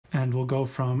And we'll go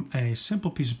from a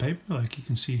simple piece of paper, like you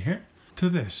can see here, to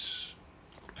this.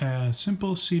 A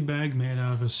simple seed bag made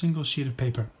out of a single sheet of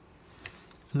paper.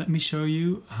 Let me show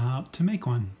you how to make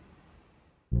one.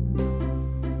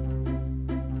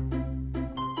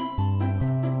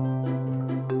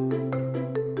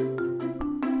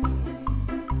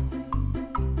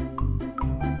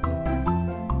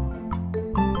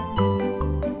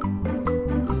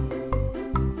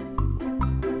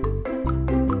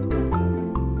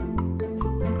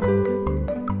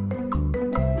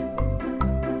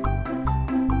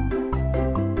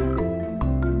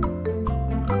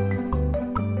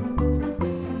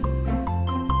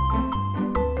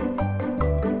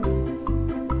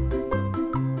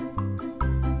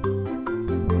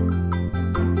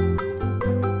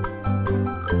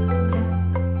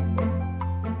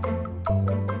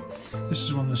 This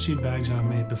is one of the seed bags I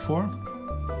made before,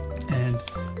 and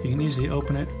you can easily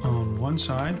open it on one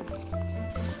side,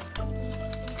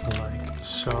 like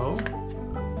so,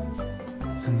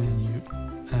 and then you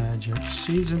add your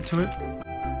seeds into it.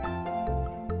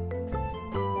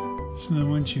 So then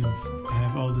once you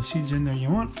have all the seeds in there you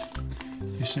want,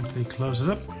 you simply close it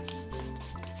up,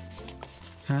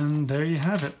 and there you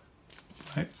have it.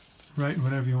 Write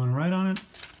whatever you want to write on it,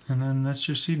 and then that's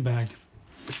your seed bag.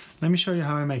 Let me show you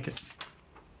how I make it.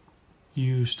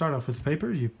 You start off with the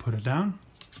paper, you put it down,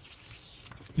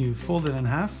 you fold it in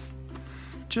half,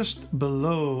 just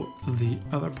below the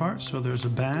other part, so there's a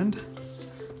band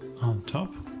on top,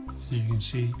 as you can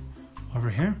see over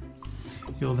here.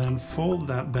 You'll then fold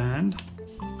that band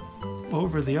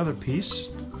over the other piece,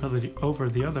 over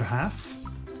the other half,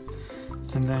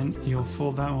 and then you'll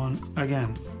fold that one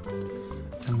again.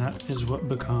 And that is what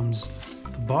becomes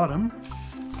the bottom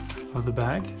of the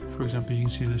bag. For example, you can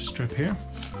see this strip here,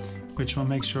 which will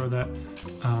make sure that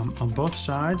on both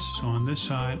sides, so on this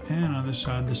side and on this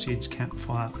side, the seeds can't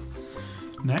fall out.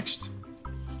 Next,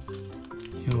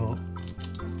 you'll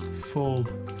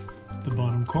fold the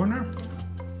bottom corner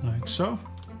like so.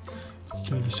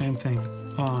 Do the same thing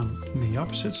on the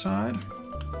opposite side,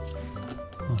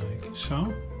 like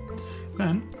so.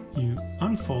 Then you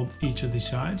unfold each of these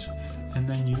sides, and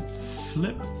then you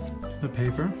flip the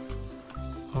paper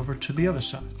over to the other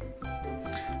side.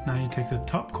 Now you take the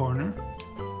top corner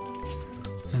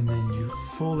and then you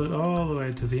fold it all the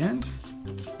way to the end,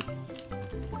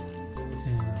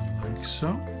 and like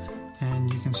so.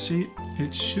 And you can see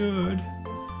it should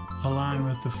align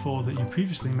with the fold that you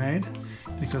previously made,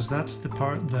 because that's the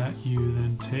part that you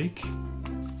then take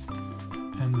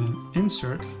and then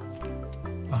insert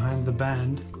behind the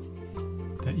band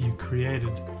that you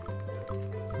created.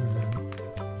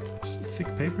 It's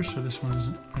thick paper, so this one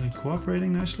isn't really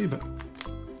cooperating nicely, but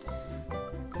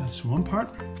that's one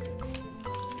part.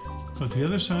 Go to the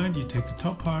other side, you take the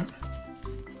top part,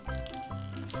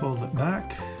 fold it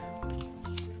back.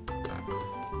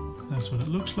 That's what it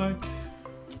looks like.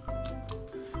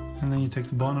 And then you take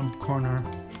the bottom corner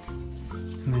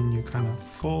and then you kind of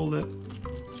fold it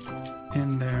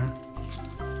in there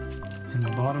in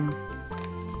the bottom.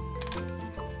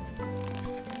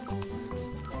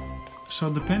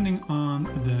 So depending on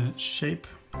the shape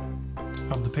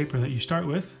of the paper that you start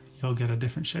with, you'll get a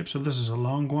different shape. So this is a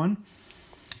long one.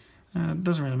 It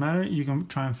doesn't really matter. You can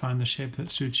try and find the shape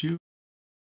that suits you.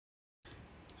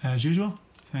 As usual,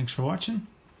 thanks for watching.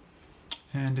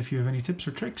 And if you have any tips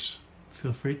or tricks,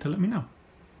 feel free to let me know.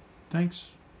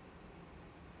 Thanks.